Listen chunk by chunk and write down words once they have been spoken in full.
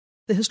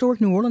The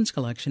Historic New Orleans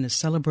Collection is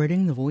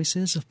celebrating the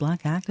voices of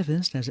Black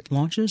activists as it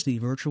launches the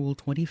virtual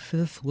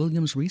 25th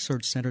Williams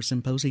Research Center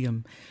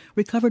Symposium.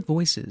 Recovered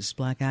Voices,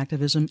 Black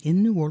Activism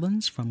in New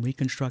Orleans from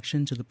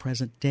Reconstruction to the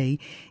Present Day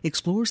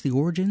explores the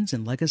origins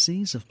and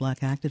legacies of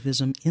Black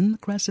activism in the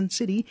Crescent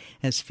City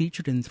as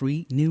featured in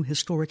 3 new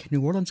Historic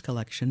New Orleans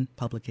Collection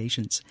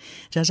publications.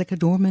 Jessica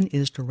Dorman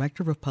is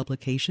Director of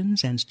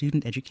Publications and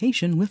Student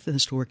Education with the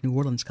Historic New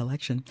Orleans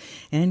Collection,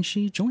 and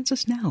she joins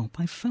us now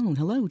by phone.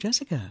 Hello,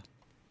 Jessica.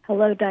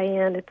 Hello,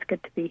 Diane. It's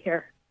good to be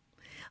here.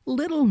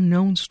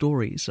 Little-known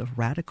stories of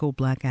radical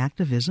Black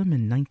activism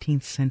in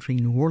 19th century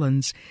New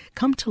Orleans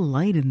come to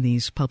light in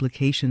these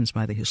publications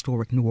by the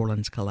Historic New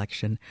Orleans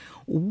Collection.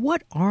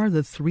 What are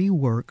the 3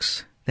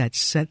 works that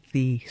set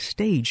the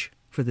stage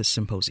for this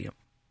symposium?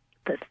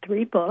 The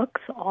 3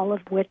 books, all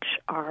of which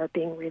are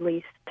being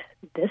released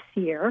this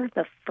year.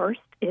 The first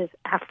is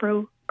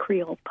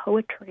Afro-Creole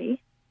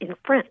Poetry in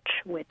French,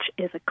 which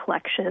is a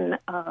collection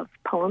of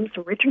poems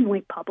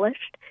originally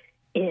published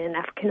in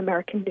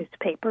African-American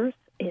newspapers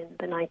in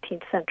the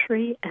 19th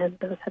century, and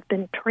those have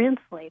been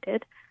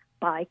translated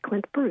by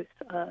Clint Bruce,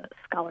 a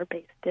scholar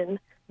based in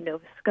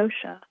Nova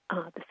Scotia.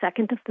 The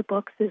second of the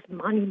books is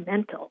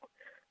Monumental,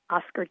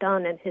 Oscar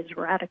Dunn and His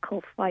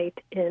Radical Fight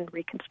in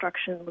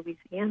Reconstruction,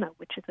 Louisiana,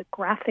 which is a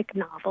graphic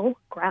novel,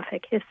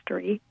 graphic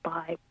history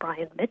by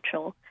Brian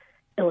Mitchell,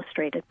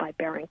 illustrated by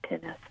Barrington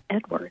S.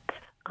 Edwards.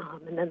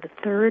 And then the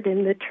third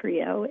in the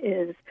trio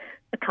is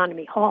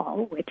Economy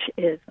Hall, which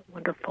is a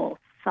wonderful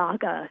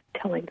saga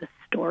telling the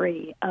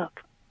story of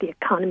the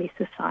Economy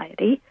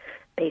Society,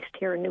 based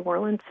here in New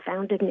Orleans,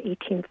 founded in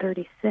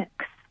 1836.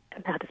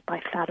 And that is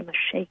by Fatima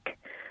Sheikh,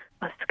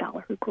 a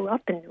scholar who grew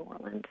up in New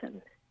Orleans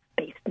and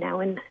based now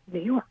in New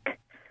York.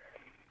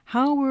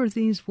 How were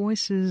these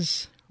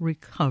voices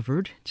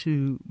recovered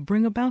to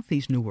bring about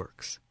these new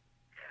works?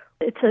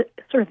 It's a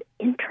sort of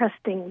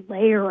interesting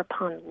layer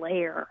upon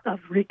layer of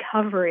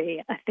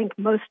recovery. I think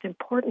most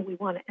important, we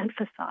want to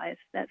emphasize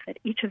that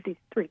each of these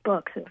 3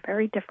 books, in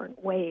very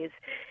different ways,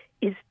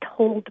 is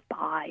told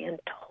by and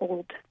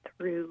told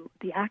through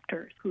the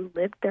actors who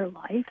lived their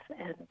lives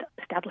and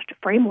established a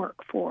framework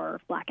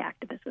for Black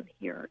activism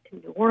here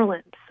in New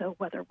Orleans. So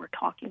whether we're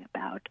talking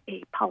about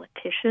a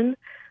politician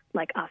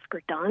like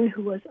Oscar Dunn,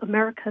 who was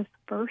America's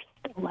first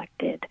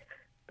elected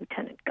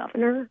lieutenant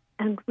governor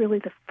and really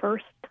the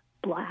first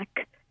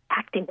Black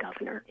acting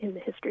governor in the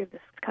history of this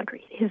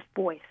country. His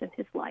voice and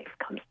his life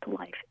comes to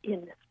life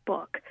in this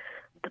book.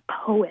 The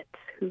poets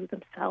who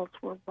themselves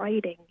were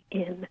writing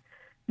in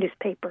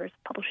newspapers,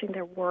 publishing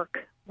their work,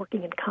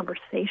 working in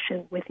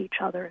conversation with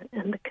each other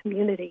and the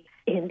community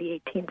in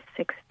the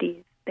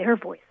 1860s, their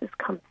voices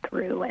come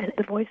through, and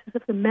the voices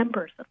of the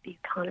members of the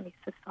Economy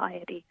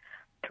Society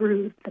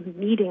through the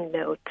meeting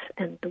notes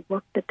and the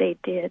work that they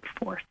did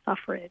for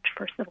suffrage,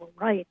 for civil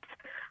rights.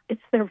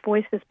 It's their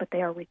voices, but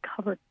they are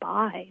recovered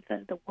by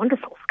the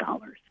wonderful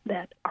scholars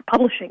that are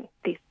publishing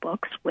these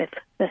books with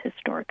the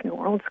Historic New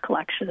Orleans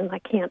Collection. And I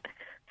can't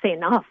say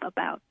enough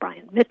about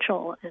Brian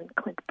Mitchell and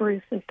Clint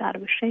Bruce and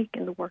Fatima Sheikh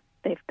and the work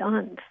they've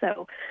done.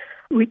 So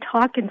we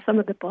talk in some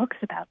of the books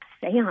about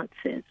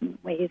seances and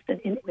ways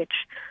in which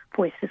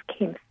voices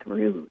came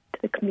through to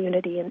the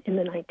community in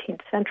the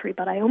 19th century.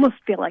 But I almost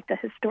feel like the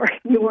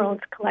Historic New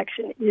Orleans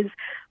Collection is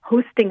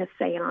hosting a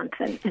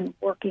seance and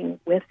working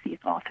with these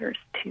authors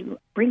to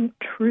bring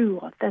true,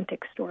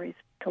 authentic stories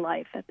to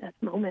life at that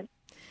moment.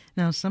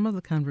 Now, some of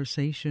the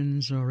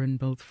conversations are in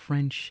both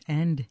French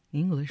and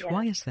English. Yes.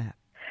 Why is that?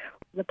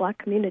 The Black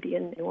community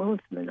in New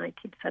Orleans in the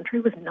 19th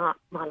century was not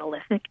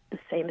monolithic. The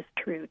same is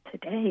true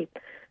today.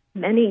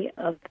 Many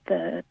of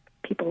the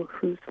people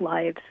whose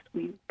lives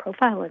we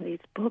profile in these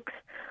books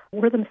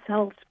were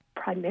themselves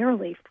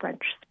primarily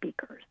French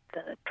speakers.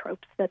 The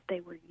tropes that they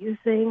were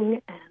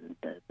using and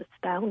the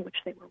style in which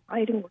they were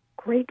writing were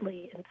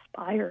greatly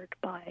inspired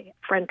by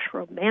French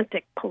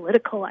romantic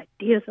political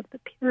ideas of the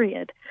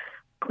period.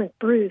 Clint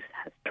Bruce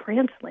has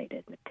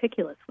translated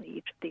meticulously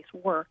each of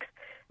these works.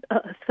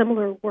 A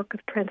similar work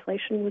of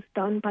translation was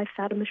done by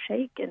Fatima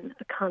Sheikh in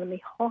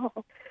Economy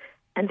Hall,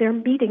 and their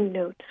meeting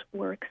notes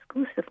were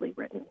exclusively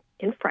written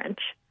in French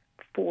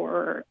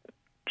for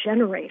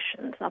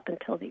generations up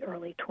until the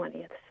early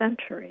 20th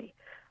century.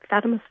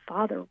 Fatima's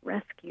father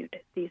rescued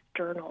these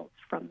journals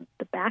from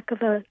the back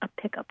of a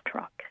pickup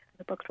truck.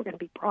 The books were going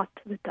to be brought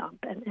to the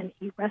dump, and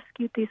he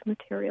rescued these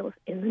materials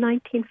in the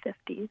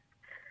 1950s.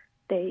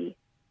 They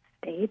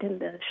stayed in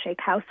the Sheikh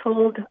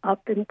household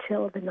up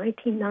until the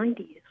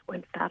 1990s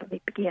when Fatima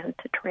began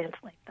to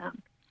translate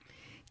them.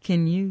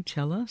 Can you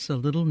tell us a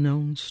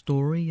little-known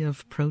story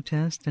of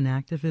protest and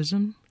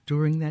activism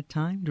during that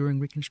time, during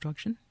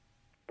Reconstruction?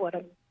 What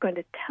I'm going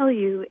to tell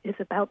you is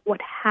about what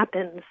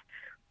happens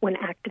when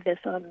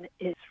activism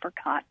is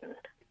forgotten.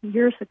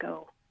 Years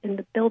ago, in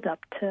the build-up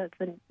to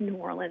the New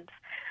Orleans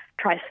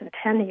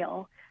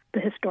tricentennial, the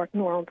Historic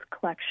New Orleans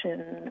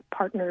Collection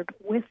partnered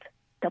with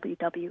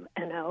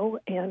WWNO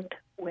and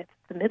with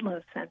the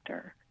Midlow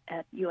Center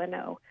at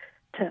UNO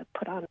to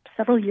put on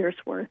several years'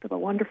 worth of a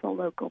wonderful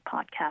local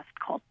podcast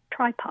called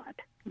Tripod,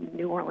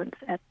 New Orleans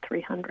at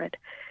 300.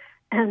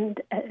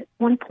 And at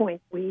one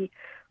point, we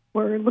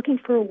were looking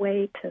for a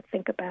way to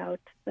think about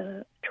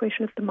the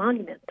situation of the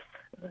monuments,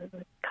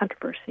 the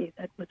controversy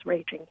that was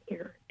raging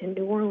here in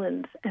New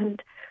Orleans.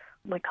 And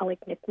my colleague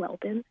Nick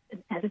Weldon,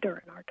 an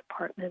editor in our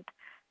department,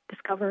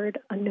 discovered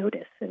a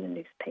notice in a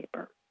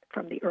newspaper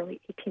from the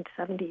early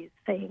 1870s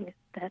saying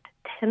that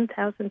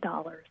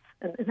 $10,000,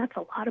 and that's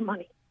a lot of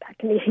money back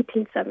in the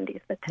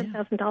 1870s, that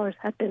 $10,000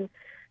 had been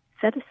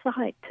set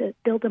aside to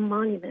build a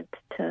monument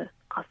to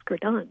Oscar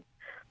Dunn.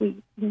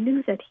 We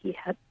knew that he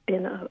had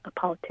been a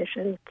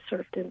politician,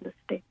 served in the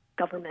state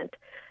government,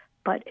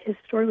 but his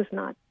story was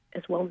not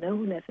as well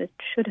known as it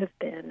should have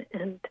been.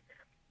 And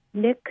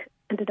Nick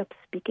ended up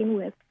speaking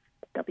with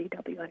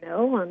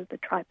WWNO on the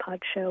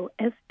Tripod Show,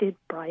 as did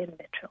Brian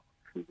Mitchell,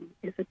 who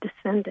is a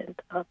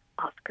descendant of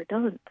Oscar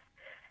Dunn's.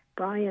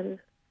 Brian,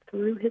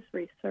 through his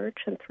research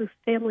and through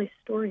family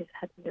stories,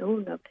 had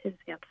known of his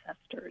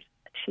ancestors'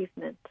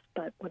 achievements.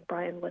 But when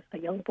Brian was a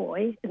young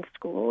boy in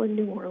school in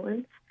New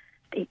Orleans,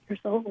 8 years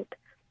old,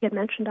 he had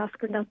mentioned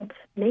Oscar Dunn's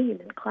name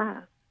in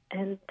class,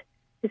 and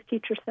his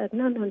teacher said,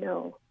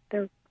 no,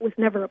 there was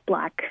never a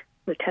black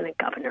lieutenant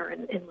governor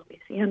in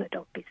Louisiana,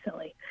 don't be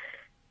silly.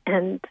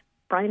 And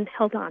Brian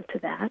held on to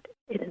that.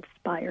 It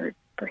inspired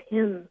for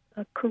him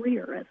a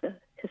career as a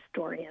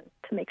historian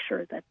to make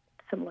sure that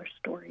similar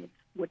stories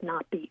would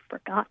not be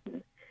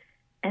forgotten.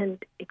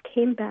 And it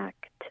came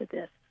back to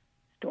this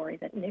story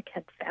that Nick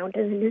had found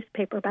in a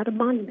newspaper about a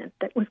monument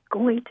that was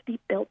going to be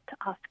built to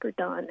Oscar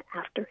Dunn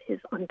after his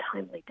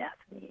untimely death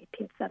in the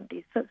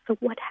 1870s. So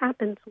what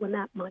happens when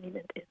that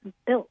monument isn't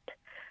built?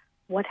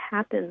 What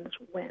happens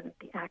when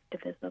the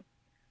activism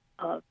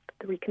of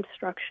the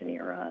Reconstruction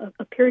era,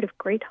 a period of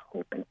great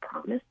hope and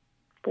promise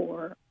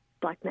for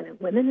Black men and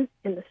women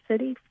in the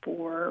city,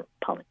 for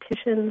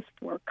politicians,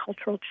 for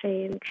cultural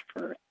change,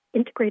 for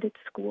integrated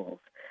schools,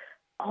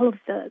 all of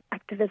the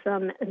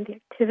activism and the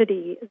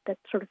activity that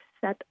sort of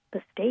set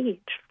the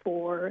stage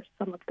for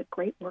some of the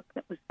great work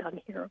that was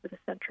done here over the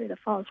century that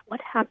follows.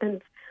 What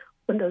happens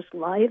when those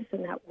lives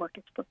and that work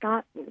is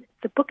forgotten?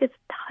 The book is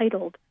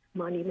titled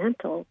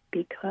Monumental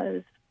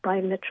because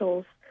Brian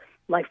Mitchell's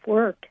life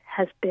work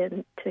has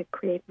been to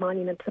create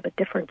monuments of a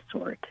different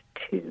sort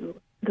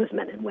to those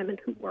men and women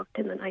who worked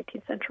in the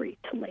 19th century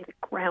to lay the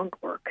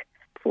groundwork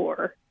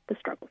for the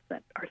struggles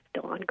that are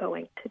still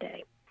ongoing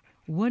today.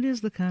 What is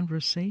the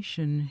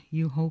conversation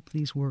you hope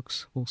these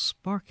works will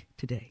spark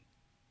today?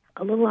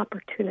 A little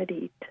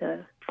opportunity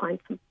to find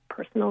some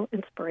personal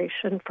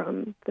inspiration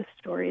from the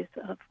stories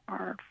of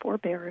our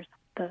forebears,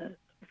 the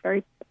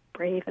very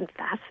brave and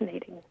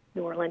fascinating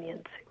New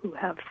Orleanians who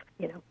have,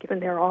 given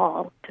their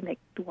all to make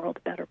the world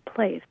a better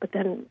place. But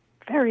then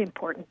very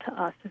important to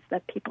us is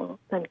that people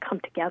then come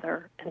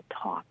together and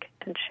talk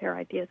and share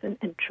ideas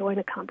and join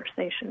a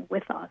conversation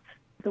with us.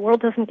 The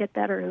world doesn't get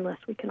better unless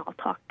we can all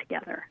talk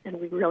together,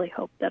 and we really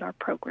hope that our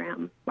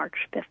program,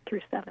 March 5th through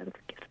 7th,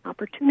 gives an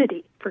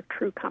opportunity for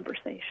true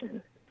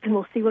conversation, and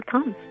we'll see what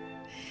comes.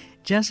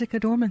 Jessica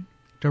Dorman,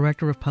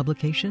 Director of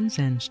Publications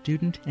and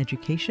Student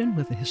Education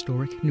with the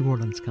Historic New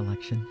Orleans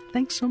Collection.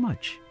 Thanks so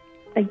much.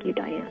 Thank you,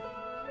 Diane.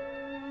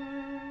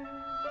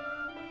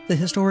 The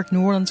Historic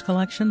New Orleans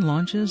Collection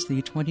launches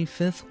the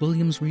 25th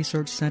Williams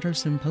Research Center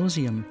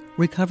Symposium,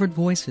 Recovered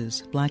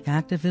Voices, Black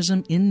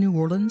Activism in New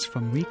Orleans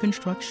from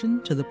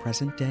Reconstruction to the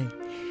Present Day,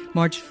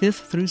 March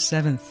 5th through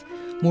 7th.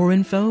 More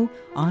info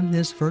on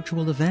this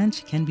virtual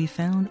event can be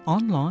found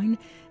online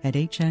at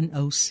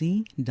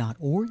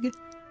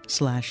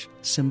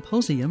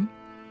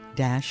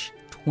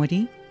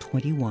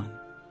hnoc.org/symposium-2021.